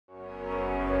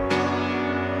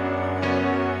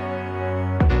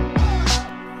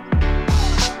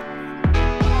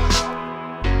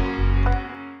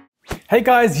Hey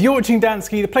guys, you're watching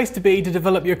Dansky, the place to be to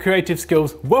develop your creative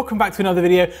skills. Welcome back to another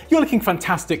video. You're looking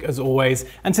fantastic as always.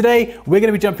 And today we're going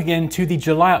to be jumping into the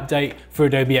July update for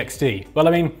Adobe XD. Well,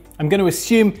 I'm going to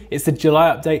assume it's the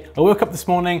July update. I woke up this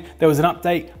morning, there was an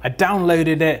update, I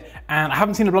downloaded it, and I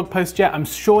haven't seen a blog post yet. I'm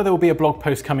sure there will be a blog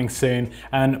post coming soon.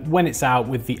 And when it's out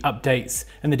with the updates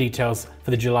and the details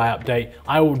for the July update,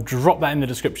 I will drop that in the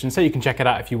description so you can check it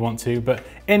out if you want to. But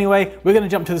anyway, we're going to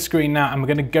jump to the screen now and we're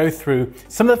going to go through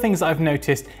some of the things that I've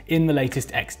noticed in the latest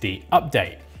XD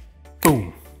update.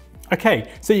 Boom.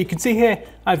 Okay, so you can see here,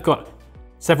 I've got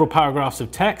several paragraphs of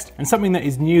text, and something that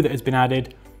is new that has been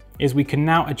added is we can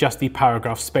now adjust the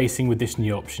paragraph spacing with this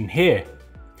new option here.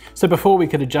 So before we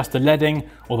could adjust the leading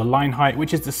or the line height,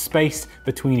 which is the space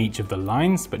between each of the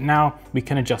lines, but now we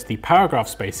can adjust the paragraph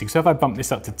spacing. So if I bump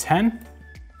this up to 10,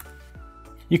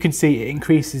 you can see it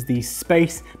increases the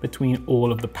space between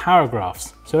all of the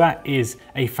paragraphs. So that is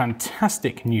a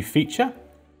fantastic new feature.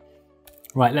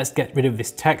 Right, let's get rid of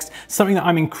this text. Something that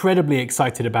I'm incredibly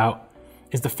excited about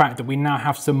is the fact that we now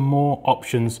have some more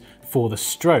options for the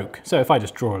stroke. So if I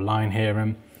just draw a line here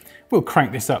and we'll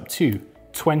crank this up to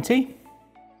 20.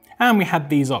 And we had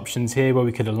these options here where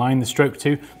we could align the stroke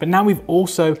to, but now we've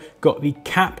also got the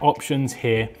cap options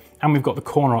here and we've got the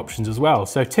corner options as well.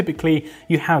 So typically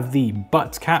you have the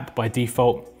butt cap by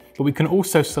default, but we can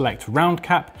also select round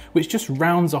cap, which just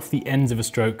rounds off the ends of a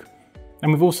stroke.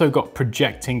 And we've also got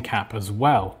projecting cap as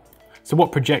well. So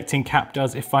what projecting cap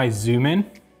does, if I zoom in,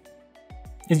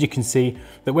 is you can see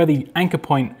that where the anchor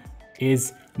point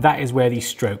is, that is where the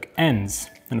stroke ends.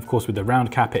 And of course with the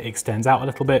round cap, it extends out a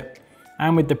little bit.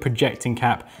 And with the projecting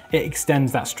cap, it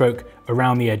extends that stroke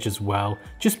around the edge as well,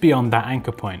 just beyond that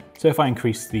anchor point. So if I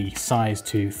increase the size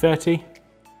to 30,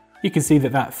 you can see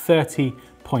that that 30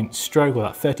 point stroke, or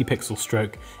that 30 pixel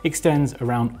stroke, extends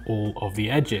around all of the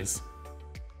edges.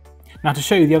 Now to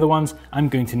show you the other ones, I'm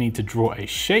going to need to draw a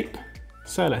shape.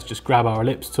 So let's just grab our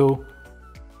ellipse tool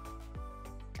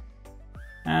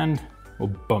and we'll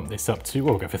bump this up to,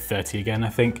 we'll go for 30 again, I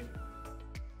think.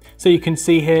 So you can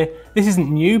see here, this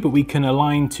isn't new, but we can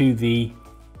align to the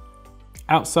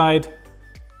outside,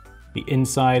 the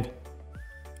inside,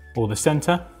 or the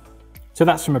center. So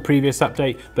that's from a previous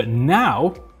update, but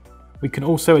now we can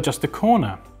also adjust the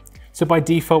corner. So by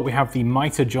default, we have the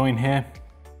miter join here,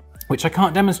 which I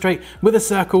can't demonstrate with a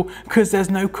circle because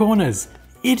there's no corners.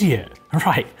 Idiot.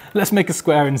 Right, let's make a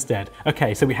square instead.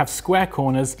 Okay, so we have square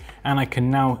corners and I can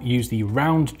now use the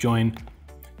round join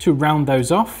to round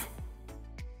those off.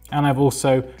 And I've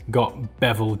also got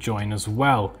bevel join as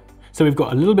well. So we've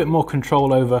got a little bit more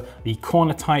control over the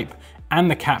corner type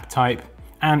and the cap type.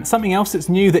 And something else that's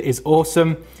new that is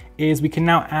awesome is we can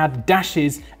now add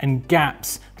dashes and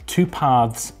gaps to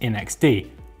paths in XD.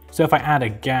 So if I add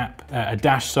a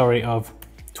dash of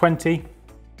 20,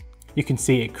 you can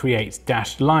see it creates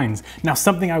dashed lines. Now,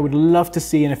 something I would love to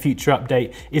see in a future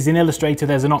update is in Illustrator,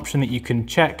 there's an option that you can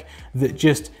check that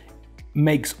just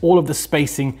makes all of the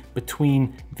spacing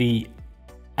between the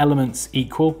elements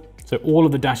equal. So all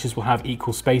of the dashes will have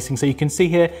equal spacing. So you can see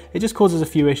here, it just causes a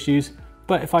few issues.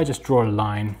 But if I just draw a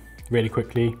line really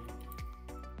quickly,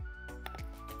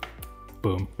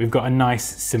 boom, we've got a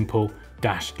nice, simple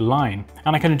dashed line.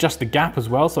 And I can adjust the gap as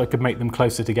well, so I could make them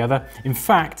closer together. In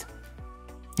fact,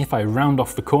 if I round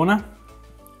off the corner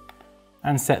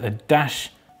and set the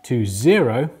dash to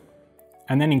 0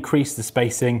 and then increase the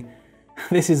spacing,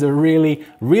 this is a really,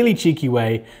 really cheeky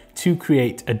way to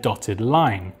create a dotted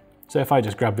line. So if I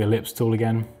just grab the ellipse tool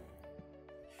again,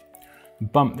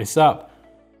 bump this up,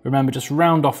 remember just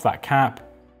round off that cap,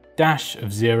 dash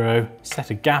of 0,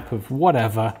 set a gap of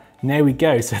whatever, and there we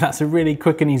go. So that's a really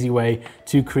quick and easy way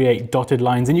to create dotted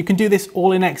lines. And you can do this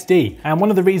all in XD. And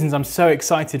one of the reasons I'm so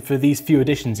excited for these few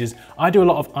additions is I do a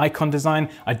lot of icon design.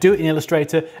 I do it in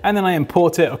Illustrator and then I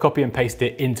import it or copy and paste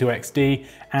it into XD.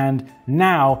 And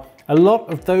now a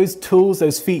lot of those tools,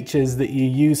 those features that you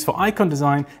use for icon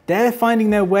design, they're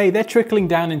finding their way, they're trickling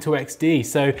down into XD.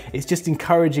 So it's just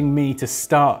encouraging me to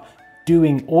start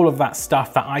doing all of that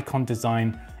stuff, that icon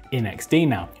design in XD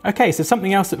now. Okay, so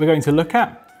something else that we're going to look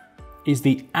at is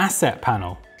the asset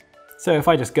panel. So if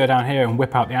I just go down here and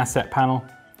whip out the asset panel,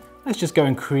 let's just go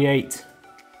and create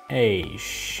a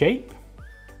shape.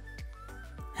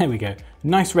 There we go,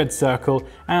 nice red circle,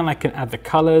 and I can add the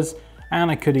colors, and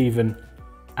I could even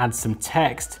add some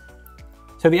text.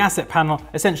 So the asset panel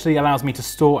essentially allows me to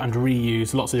store and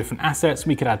reuse lots of different assets.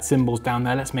 We could add symbols down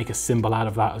there. Let's make a symbol out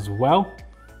of that as well.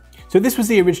 So this was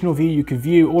the original view. You could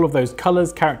view all of those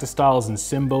colors, character styles, and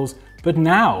symbols, but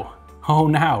now,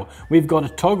 now we've got a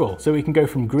toggle. So we can go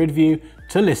from grid view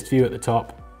to list view at the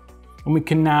top, and we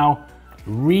can now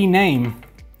rename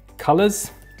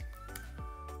colors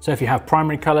So if you have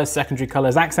primary colors, secondary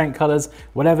colors, accent colors,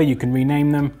 whatever, you can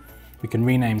rename them. We can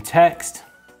rename text,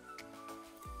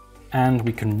 and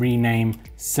we can rename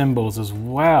symbols as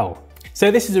well. So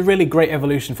this is a really great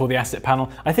evolution for the asset panel.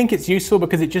 I think it's useful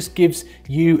because it just gives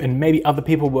you and maybe other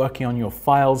people working on your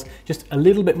files just a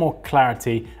little bit more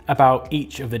clarity about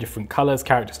each of the different colors,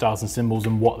 character styles and symbols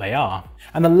and what they are.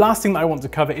 And the last thing that I want to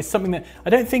cover is something that I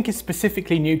don't think is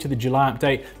specifically new to the July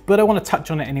update, but I want to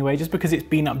touch on it anyway, just because it's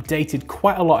been updated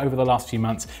quite a lot over the last few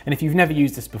months. And if you've never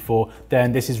used this before,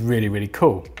 then this is really, really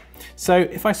cool. So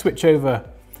if I switch over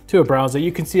to a browser,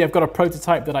 you can see I've got a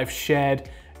prototype that I've shared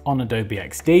on Adobe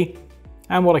XD.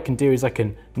 And what I can do is I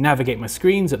can navigate my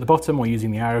screens at the bottom or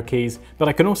using the arrow keys, but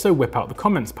I can also whip out the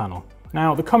comments panel.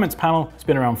 Now the comments panel has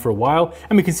been around for a while,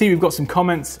 and we can see we've got some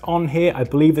comments on here. I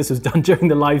believe this was done during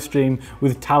the live stream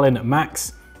with Talon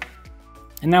Max.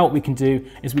 And now what we can do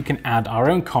is we can add our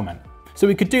own comment. So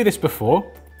we could do this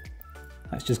before.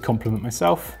 Let's just compliment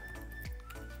myself.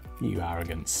 You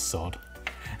arrogant sod.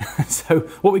 So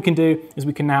what we can do is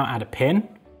we can now add a pin.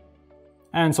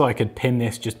 And so I could pin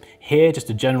this just here, just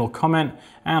a general comment,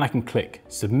 and I can click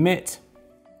submit,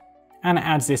 and it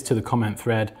adds this to the comment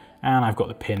thread, and I've got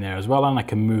the pin there as well, and I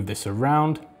can move this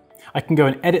around. I can go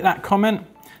and edit that comment,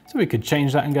 so we could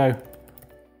change that and go,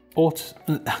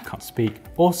 I can't speak,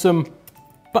 awesome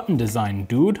button design,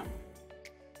 dude.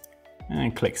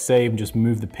 And click save and just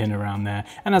move the pin around there.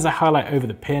 And as I highlight over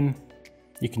the pin,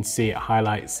 you can see it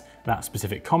highlights that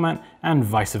specific comment and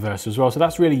vice versa as well. So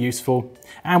that's really useful.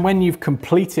 And when you've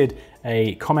completed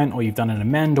a comment or you've done an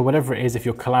amend or whatever it is, if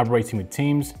you're collaborating with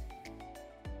teams,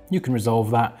 you can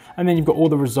resolve that. And then you've got all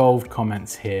the resolved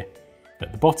comments here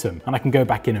at the bottom. And I can go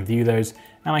back in and view those.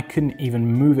 And I can even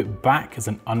move it back as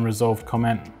an unresolved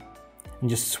comment and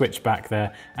just switch back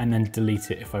there and then delete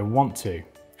it if I want to.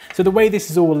 So the way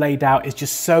this is all laid out is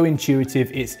just so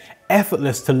intuitive. It's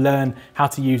effortless to learn how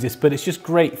to use this, but it's just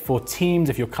great for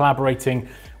teams if you're collaborating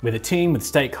with a team, with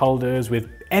stakeholders, with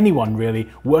anyone really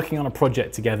working on a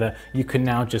project together. You can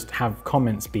now just have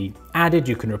comments be added,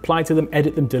 you can reply to them,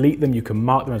 edit them, delete them, you can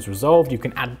mark them as resolved, you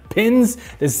can add pins.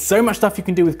 There's so much stuff you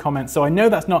can do with comments. So I know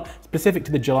that's not specific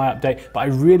to the July update, but I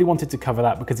really wanted to cover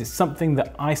that because it's something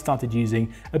that I started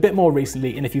using a bit more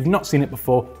recently. And if you've not seen it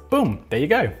before, boom, there you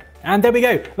go. And there we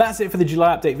go, that's it for the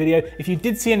July update video. If you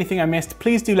did see anything I missed,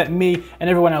 please do let me and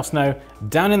everyone else know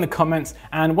down in the comments.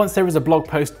 And once there is a blog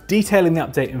post detailing the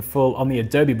update in full on the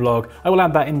Adobe blog, I will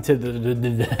add that into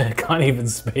the can't even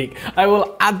speak. I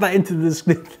will add that into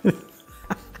the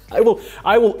I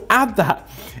will add that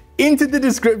into the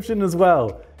description as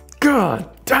well. God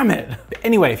damn it. But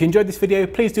anyway, if you enjoyed this video,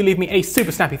 please do leave me a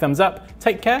super snappy thumbs up.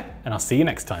 Take care, and I'll see you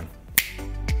next time.